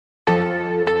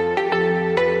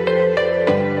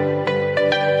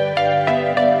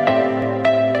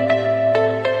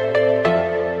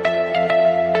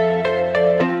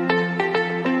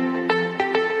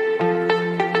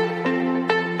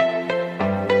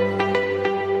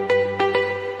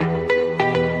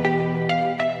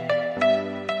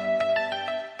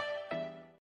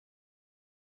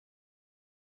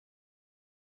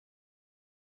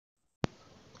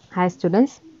Hi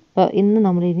students. അപ്പോൾ ഇന്ന്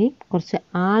നമ്മൾ ഇനി കുറച്ച്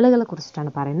ആളുകളെ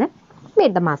കുറിച്ചിട്ടാണ് പറയുന്നത്.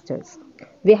 Meet the masters.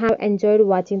 We have enjoyed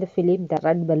watching the film The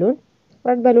Red Balloon.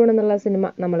 Red balloon എന്നുള്ള സിനിമ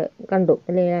നമ്മൾ കണ്ടു,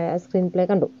 അല്ലെങ്കിൽ സ്ക്രീൻ പ്ലേ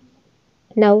കണ്ടു.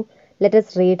 Now let us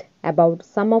read about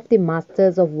some of the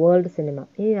masters of world cinema.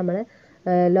 ഇനി നമ്മൾ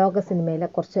ലോക സിനിമയിലെ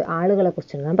കുറച്ച് ആളുകളെ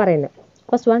കുറിച്ചാണ് പറയുന്നത്.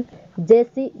 First one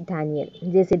Jessy Daniel.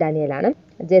 Jessy ഡാനിയലാണ്.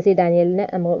 Jessy ഡാനിയലിനെ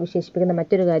നമ്മൾ വിശേഷിപ്പിക്കുന്ന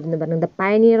മറ്റൊരു കാര്യം എന്ന് പറയുന്നത് the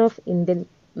pioneer of Indian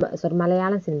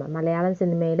Malayalam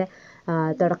സിനിമയിലെ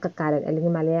തുടക്കക്കാരൻ,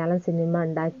 അല്ലെങ്കിൽ മലയാളം സിനിമ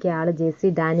ഉണ്ടാക്കിയ ആൾ ജെസി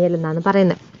ഡാനിയൽ എന്നാണ്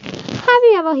പറയുന്നത്. Have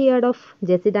you ever heard of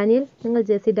Jessy Daniel? നിങ്ങൾ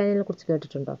ജെസി ഡാനിയലിനെ കുറിച്ച്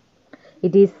കേട്ടിട്ടുണ്ടോ?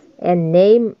 It is A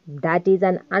name that is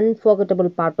an unforgettable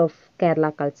part of Kerala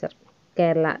culture.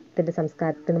 കേരളത്തിൻ്റെ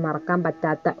സംസ്കാരത്തിന് മറക്കാൻ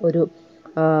പറ്റാത്ത ഒരു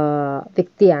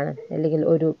വ്യക്തിയാണ്, അല്ലെങ്കിൽ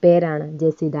ഒരു പേരാണ്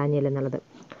ജെസി ഡാനിയൽ എന്നുള്ളത്.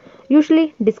 Usually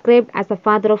described as A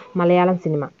father of Malayalam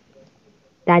cinema.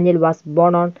 Daniel was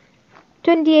born on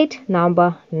 28 November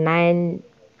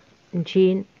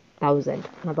 1900.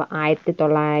 അപ്പോൾ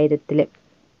 1900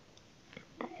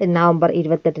 നവംബർ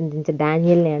 28 ജനിച്ച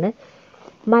ഡാനിയലിനെയാണ്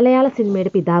മലയാള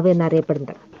സിനിമയുടെ പിതാവ്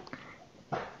എന്നറിയപ്പെടുന്നത്.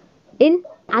 In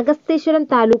Agastheeswaram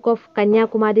taluk of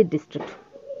Kanyakumari district.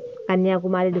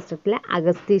 Kanyakumari ഡിസ്ട്രിക്റ്റിലെ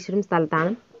Agastheeswaram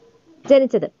സ്ഥലത്താണ്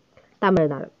ജനിച്ചത്.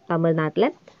 തമിഴ്നാട്ടിലെ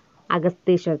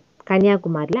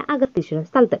കന്യാകുമാരിയിലെ അഗസ്തീശ്വരം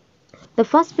സ്ഥലത്ത്. The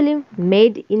first film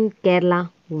made in Kerala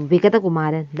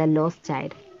Vigathakumaran the lost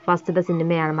child. ഫസ്റ്റത്തെ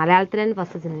സിനിമയാണ്, മലയാളത്തിലെ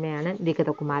ഫസ്റ്റ് സിനിമയാണ്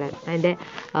വിഗതകുമാരൻ. അതിൻ്റെ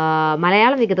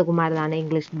Malayalam വിഗതകുമാരനാണ്,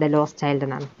 English the lost child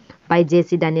എന്നാണ്. By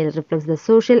Jessy Daniel reflects the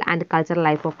social and cultural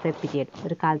life of A period.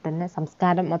 ഒരു കാലത്ത് തന്നെ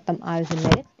സംസ്കാരം മൊത്തം ആ ഒരു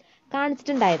സിനിമയിൽ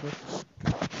കാണിച്ചിട്ടുണ്ടായിരുന്നു.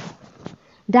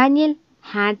 Daniel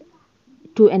had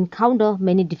to encounter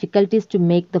many difficulties to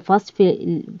make the first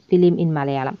film in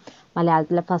Malayalam.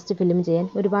 മലയാളത്തിലെ ഫസ്റ്റ് ഫിലിം ചെയ്യാൻ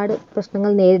ഒരുപാട്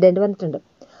പ്രശ്നങ്ങൾ നേരിടേണ്ടി വന്നിട്ടുണ്ട്.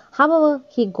 However,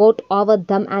 he got over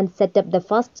them and set up the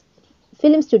first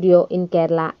film studio in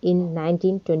Kerala in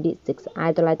 1926.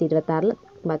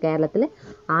 1926 കേരളത്തിൽ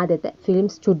ആദ്യത്തെ ഫിലിം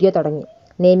സ്റ്റുഡിയോ തുടങ്ങി.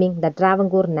 Naming the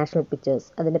Travancore national pictures.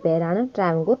 അതിൻ്റെ പേരാണ്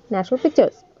Travancore national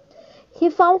pictures. He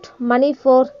found money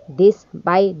for this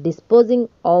by disposing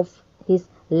of his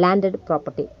landed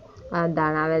property.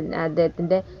 എന്താണ്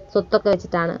അദ്ദേഹത്തിൻ്റെ സ്വത്തൊക്കെ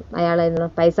വെച്ചിട്ടാണ് അയാൾ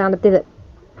പൈസ കണ്ടെത്തിയത്.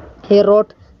 He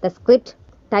wrote the script,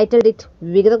 titled it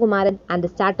Vigathakumaran and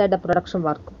started the production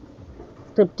work.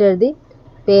 Script എഴുതി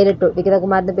പേരിട്ടു,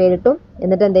 വിഗതകുമാരൻ്റെ പേരിട്ടു.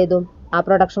 എന്നിട്ട് എന്ത് ചെയ്തു? ആ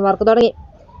പ്രൊഡക്ഷൻ വർക്ക് തുടങ്ങി.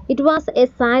 It was A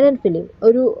silent film.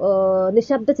 ഒരു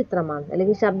നിശബ്ദ ചിത്രമാണ്,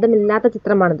 അല്ലെങ്കിൽ ശബ്ദമില്ലാത്ത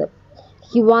ചിത്രമാണിത്.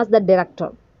 He was the director.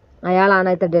 അയാളാണ്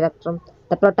ഇതിൻ്റെ ഡയറക്ടറും.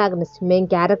 ദ പ്രൊട്ടാഗണിസ്റ്റ്, മെയിൻ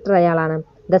ക്യാരക്ടർ അയാളാണ്.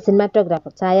 ദ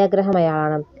സിനിമാറ്റോഗ്രാഫർ, ഛായാഗ്രഹം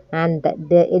അയാളാണ്. And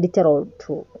the editor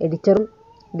also. എഡിറ്ററും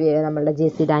നമ്മളുടെ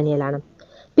Jessy ഡാനിയലാണ്.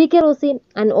 P K Rossi,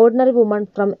 an ordinary woman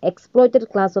from exploited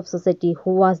class of society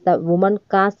who was the woman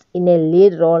cast in a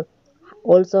lead role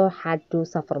also had to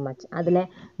suffer much. അതിലെ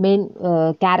main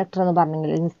character എന്ന്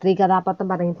പറഞ്ഞെങ്കിൽ, സ്ത്രീ കഥാപാത്രം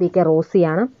പറഞ്ഞെങ്കിൽ P K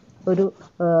റോസിയാണ്. ഒരു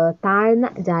താഴ്ന്ന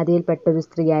ജാതിയിൽപ്പെട്ട ഒരു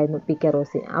സ്ത്രീയായിരുന്നു പി കെ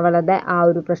റോസി. അവളുടെ ആ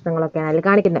ഒരു പ്രശ്നങ്ങളൊക്കെയാണ് അതിൽ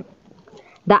കാണിക്കുന്നത്.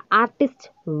 The artist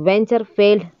venture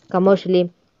failed commercially.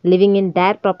 Living in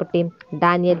their property,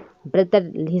 Daniel breathed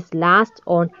his last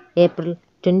on April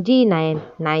 29,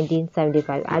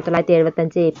 1975.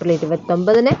 1975 April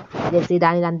 29 Jessy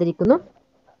Daniel അന്തരിക്കുന്നു.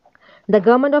 The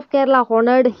government of Kerala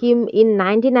honored him in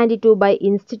 1992 by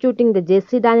instituting the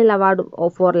Jessy Daniel award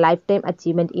for lifetime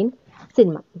achievement in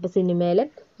cinema. ഇപ്പോൾ സിനിമയിൽ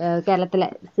കേരളത്തിലെ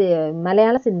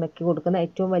മലയാള സിനിമയ്ക്ക് കൊടുക്കുന്ന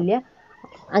ഏറ്റവും വലിയ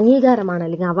അംഗീകാരമാണ്,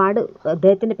 അല്ലെങ്കിൽ award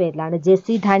അദ്ദേഹത്തിൻ്റെ പേരിലാണ്.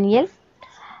 Jessy Daniel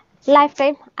life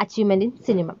time achievement in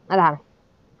cinema. അതാണ്.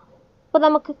 അപ്പോൾ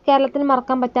നമുക്ക് കേരളത്തിന്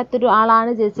മറക്കാൻ പറ്റാത്തൊരു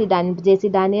ആളാണ് ജെസി ഡാനിയൽ. ജെസി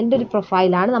ഡാനിയലിൻ്റെ ഒരു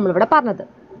പ്രൊഫൈലാണ് നമ്മളിവിടെ പറഞ്ഞത്.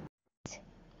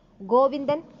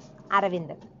 Govindan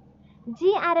Aravindan.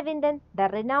 G Aravindan, the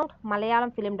renowned Malayalam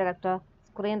film director,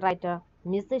 screen writer,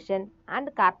 musician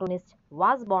and cartoonist,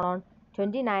 was born on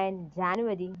 29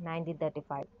 January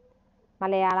 1935.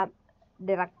 Malayalam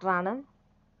ഡയറക്ടറാണ്,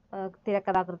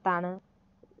 തിരക്കഥാകൃത്താണ്,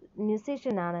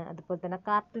 മ്യൂസീഷ്യനാണ്, അതുപോലെ തന്നെ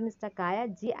കാർട്ടൂണിസ്റ്റൊക്കെ ആയ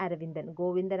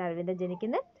ഗോവിന്ദൻ അരവിന്ദൻ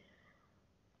ജനിക്കുന്നത്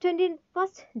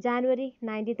 21 January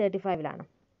 1935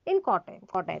 in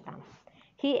കോട്ടയത്താണ്.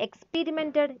 He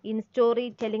എക്സ്പീരിമെൻറ്റഡ് in story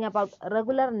telling about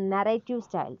regular narrative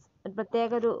styles. ഒരു പ്രത്യേക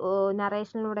ഒരു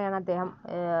നറേഷനിലൂടെയാണ് അദ്ദേഹം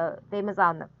ഫേമസ്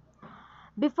ആവുന്നത്.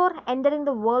 Before entering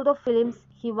the world of films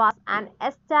he was an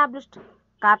established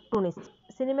cartoonist.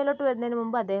 സിനിമയിലോട്ട് വരുന്നതിന്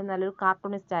മുമ്പ് അദ്ദേഹം നല്ലൊരു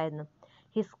കാർട്ടൂണിസ്റ്റ് ആയിരുന്നു.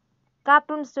 ഹിസ്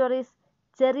കാർട്ടൂൺ സ്റ്റോറീസ്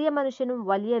ചെറിയ മനുഷ്യനും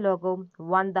വലിയ ലോകവും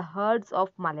വൺ ദ ഹേർഡ്സ്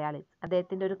ഓഫ് മലയാളീസ്.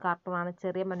 അദ്ദേഹത്തിൻ്റെ ഒരു കാർട്ടൂണാണ്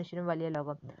ചെറിയ മനുഷ്യനും വലിയ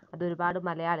ലോകം. അത് ഒരുപാട്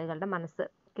മലയാളികളുടെ മനസ്സ്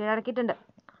കീഴടക്കിയിട്ടുണ്ട്.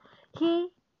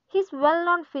 His well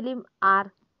known film R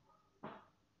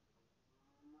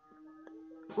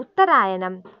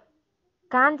ഉത്തരായനം,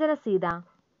 കാഞ്ചനസീത,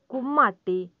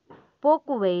 കുമ്മാട്ടി,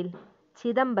 പോക്കുവെയിൽ,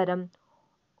 ചിദംബരം,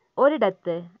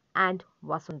 ഒരിടത്ത് ആൻഡ്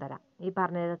വസുന്ധര. ഈ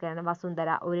പറഞ്ഞതൊക്കെയാണ് വസുന്ധര,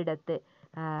 ഒരിടത്ത്,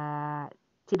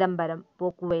 ചിദംബരം,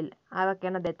 പോക്കുവെയിൽ,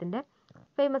 അതൊക്കെയാണ് അദ്ദേഹത്തിൻ്റെ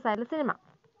ഫേമസ് ആയിട്ടുള്ള cinema.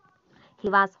 He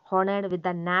was honoured with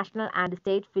the national and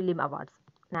state film awards.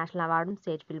 National അവാർഡും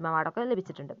സ്റ്റേറ്റ് ഫിലിം അവാർഡൊക്കെ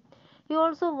ലഭിച്ചിട്ടുണ്ട്. He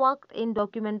also worked in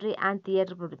documentary and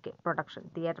theatre production.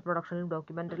 Theatre പ്രൊഡക്ഷനിലും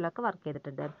ഡോക്യുമെൻ്ററിയിലൊക്കെ work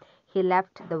ചെയ്തിട്ടുണ്ട്. He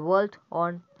left the world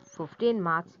on 15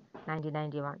 March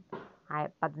 1991.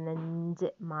 15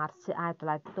 March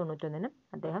 1991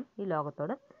 അദ്ദേഹം ഈ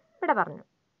ലോകത്തോട് വിട പറഞ്ഞു.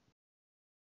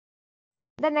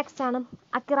 Next ആണ്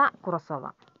അക്കിറ Kurosawa.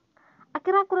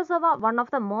 Akira Kurosawa, one of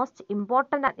the most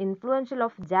important and influential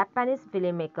of Japanese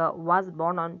filmmaker, was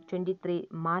born on 23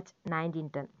 March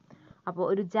 1910. അപ്പോൾ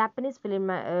ഒരു Japanese film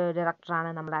ഡയറക്ടറാണ്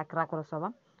നമ്മുടെ അക്കിറ കുറോസാവ.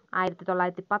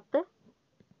 1910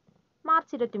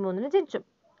 മാർച്ച് 23 ജനിച്ചു.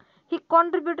 He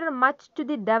contributed much to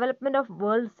the development of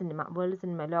world cinema.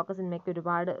 ലോക സിനിമയ്ക്ക്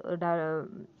ഒരുപാട്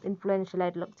influential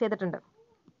ആയിട്ടുള്ള ചെയ്തിട്ടുണ്ട്.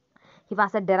 He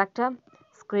was A director,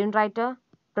 screen writer,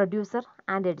 producer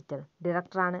and editor.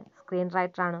 ഡയറക്ടറാണ്, screen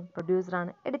റൈറ്ററാണ്,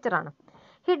 പ്രൊഡ്യൂസറാണ്, എഡിറ്ററാണ്.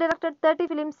 He directed 30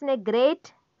 films in A great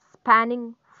spanning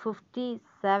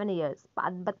 57 years.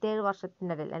 57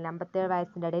 വർഷത്തിൻ്റെ ഇടയിൽ, അല്ലെങ്കിൽ 57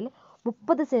 വയസ്സിൻ്റെ ഇടയിൽ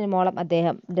 30 സിനിമയോളം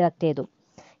അദ്ദേഹം ഡയറക്റ്റ് ചെയ്തു.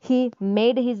 He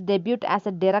made his debut as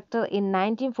A director in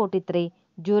 1943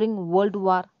 during world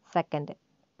war second.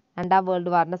 രണ്ടാം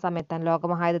world വാറിൻ്റെ സമയത്താണ്,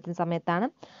 ലോകമഹായുദ്ധത്തിൻ്റെ സമയത്താണ്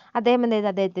അദ്ദേഹം എന്ത്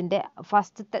ചെയ്തത്, അദ്ദേഹത്തിൻ്റെ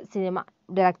ഫസ്റ്റത്തെ സിനിമ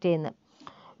ഡയറക്റ്റ് ചെയ്യുന്നത്.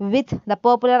 With the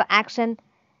popular action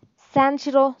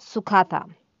സാൻഷിറോ സുഖാത.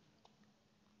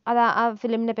 ആ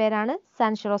ഫിലിമിൻ്റെ പേരാണ്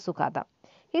സാൻഷിറോ സുഖാത.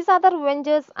 His other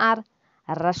ventures R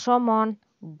റഷോമോൺ,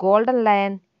 golden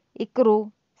lion, Ikru,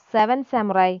 7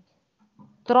 സാമുറായി,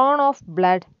 thrown of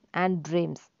blood and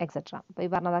dreams etcetera. അപ്പോൾ ഈ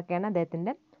പറഞ്ഞതൊക്കെയാണ്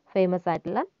അദ്ദേഹത്തിൻ്റെ ഫേമസ്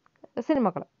ആയിട്ടുള്ള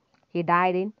സിനിമകൾ. He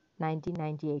died in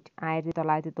 1998.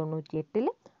 1998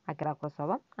 അക്കിറ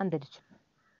കുറോസാവ അന്തരിച്ചു.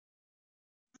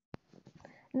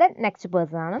 നെക്സ്റ്റ്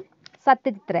പേഴ്സൺ ആണ്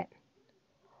Satyajit Ray.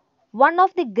 One of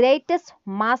the greatest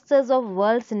masters of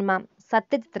world cinema,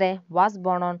 Satyajit Ray was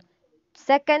born on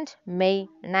 2nd May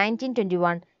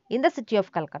 1921 in the city of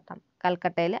Calcutta.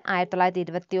 കൽക്കട്ടയിൽ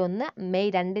 1921 May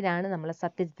 2-നാണ് നമ്മൾ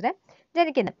സത്യജിത് റേ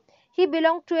ജനിക്കുന്നത്. He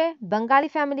belong to A Bengali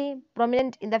family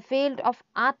prominent in the field of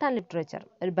art and literature.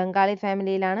 ഒരു ബംഗാളി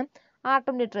ഫാമിലിയിലാണ്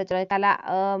ആർട്ടും ലിറ്ററേച്ചറും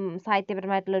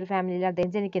സാഹിത്യപരമായിട്ടുള്ള ഒരു ഫാമിലിയിൽ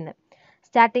അദ്ദേഹം ജനിക്കുന്നത്.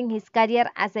 Starting his career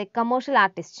as A commercial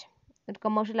artist. ഒരു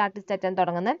commercial artist ആയിട്ടാണ്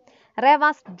തുടങ്ങുന്നത്. Ray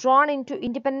was drone in to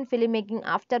independent film making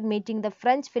after meeting the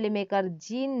French film maker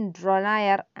gene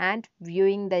ഡ്രോണയർ and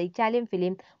viewing the Italian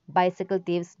film bicycle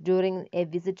thieves during A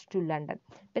visit to London.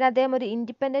 പിന്നെ അദ്ദേഹം ഒരു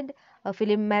independent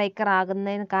film maker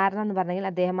ആകുന്നതിന് കാരണം എന്ന് പറഞ്ഞെങ്കിൽ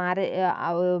അദ്ദേഹം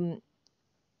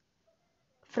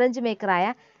ഫ്രഞ്ച് മേക്കറായ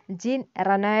ജീൻ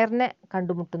റനോയറിനെ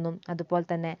കണ്ടുമുട്ടുന്നു. അതുപോലെ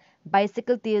തന്നെ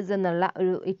ബൈസിക്കിൾ തീവ്സ് എന്നുള്ള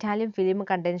ഒരു ഇറ്റാലിയൻ ഫിലിം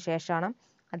കണ്ടതിന് ശേഷമാണ്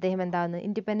അദ്ദേഹം എന്താകുന്നത്,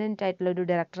 ഇൻഡിപെൻഡൻ്റ് ആയിട്ടുള്ള ഒരു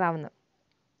ഡയറക്ടർ ആവുന്നത്.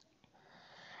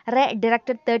 Ray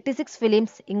directed 36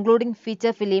 films including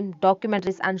feature film,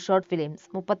 documentaries and short films.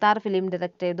 36 film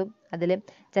direct ചെയ്തു. അതിൽ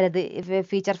ചിലത്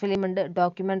ഫീച്ചർ ഫിലിം ഉണ്ട്,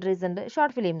 ഡോക്യുമെൻ്ററീസ് ഉണ്ട്,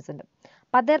 ഷോർട്ട് ഫിലിംസ് ഉണ്ട്.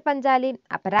 Pather Panchali,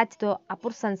 Aparajito,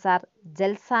 അപുർ Sansar,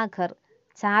 ജൽസാഘർ,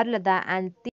 Charulata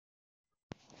and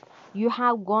you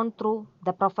have gone through the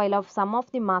profile of some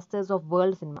of the masters of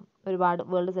world cinema.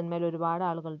 World സിനിമയിൽ ഒരുപാട്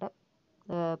ആളുകളുടെ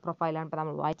പ്രൊഫൈലാണ് ഇപ്പോൾ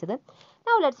നമ്മൾ വായിച്ചത്.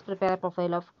 Now let's prepare A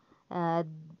profile of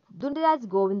ദുണ്ഡിരാജ്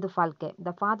Govind Phalke,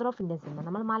 the father of Indian cinema.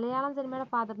 നമ്മൾ മലയാളം സിനിമയുടെ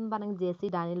ഫാദർ എന്ന് പറഞ്ഞെങ്കിൽ JC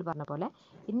ഡാനിയൽ പറഞ്ഞ പോലെ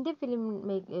ഇന്ത്യൻ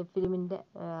ഫിലിമിൻ്റെ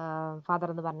ഫാദർ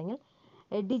എന്ന് പറഞ്ഞെങ്കിൽ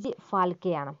DG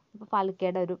ഫാൽക്കെയാണ്. അപ്പോൾ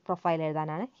ഫാൽക്കെയുടെ ഒരു പ്രൊഫൈൽ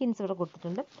എഴുതാനാണ് ഹിൻസ് ഇവിടെ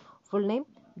കൊടുത്തിട്ടുണ്ട്. Full name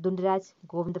ദുണ്ഡിരാജ്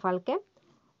Govind Phalke,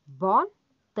 bone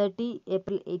 30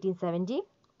 April 1870,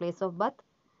 place of birth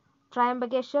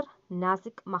ട്രയംബകേശ്വർ,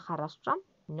 Nashik, Maharashtra.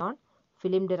 Non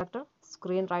film director,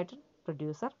 screen writer,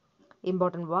 producer.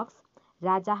 Important works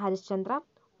Raja Harishchandra,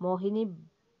 Mohini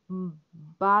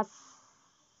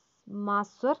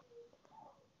മാസ്വർ,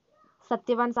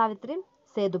 Satyavan Savitri,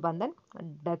 സേതുബന്ധൻ.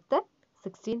 Death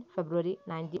 16 February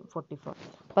 1944.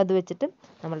 അപ്പോൾ അത് വെച്ചിട്ട്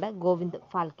നമ്മളുടെ ഗോവിന്ദ്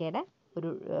ഫാൽക്കെയുടെ ഒരു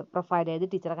പ്രൊഫൈൽ എഴുതി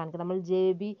ടീച്ചറെ കാണിക്കുക. നമ്മൾ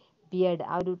JB Beard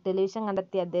ആ ഒരു ടെലിവിഷൻ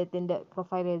കണ്ടെത്തി അദ്ദേഹത്തിൻ്റെ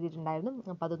പ്രൊഫൈൽ എഴുതിയിട്ടുണ്ടായിരുന്നു.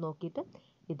 അപ്പോൾ അത് നോക്കിയിട്ട്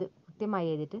ഇത് കൃത്യമായി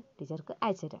എഴുതിയിട്ട് ടീച്ചർക്ക്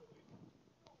അയച്ചു തരാം.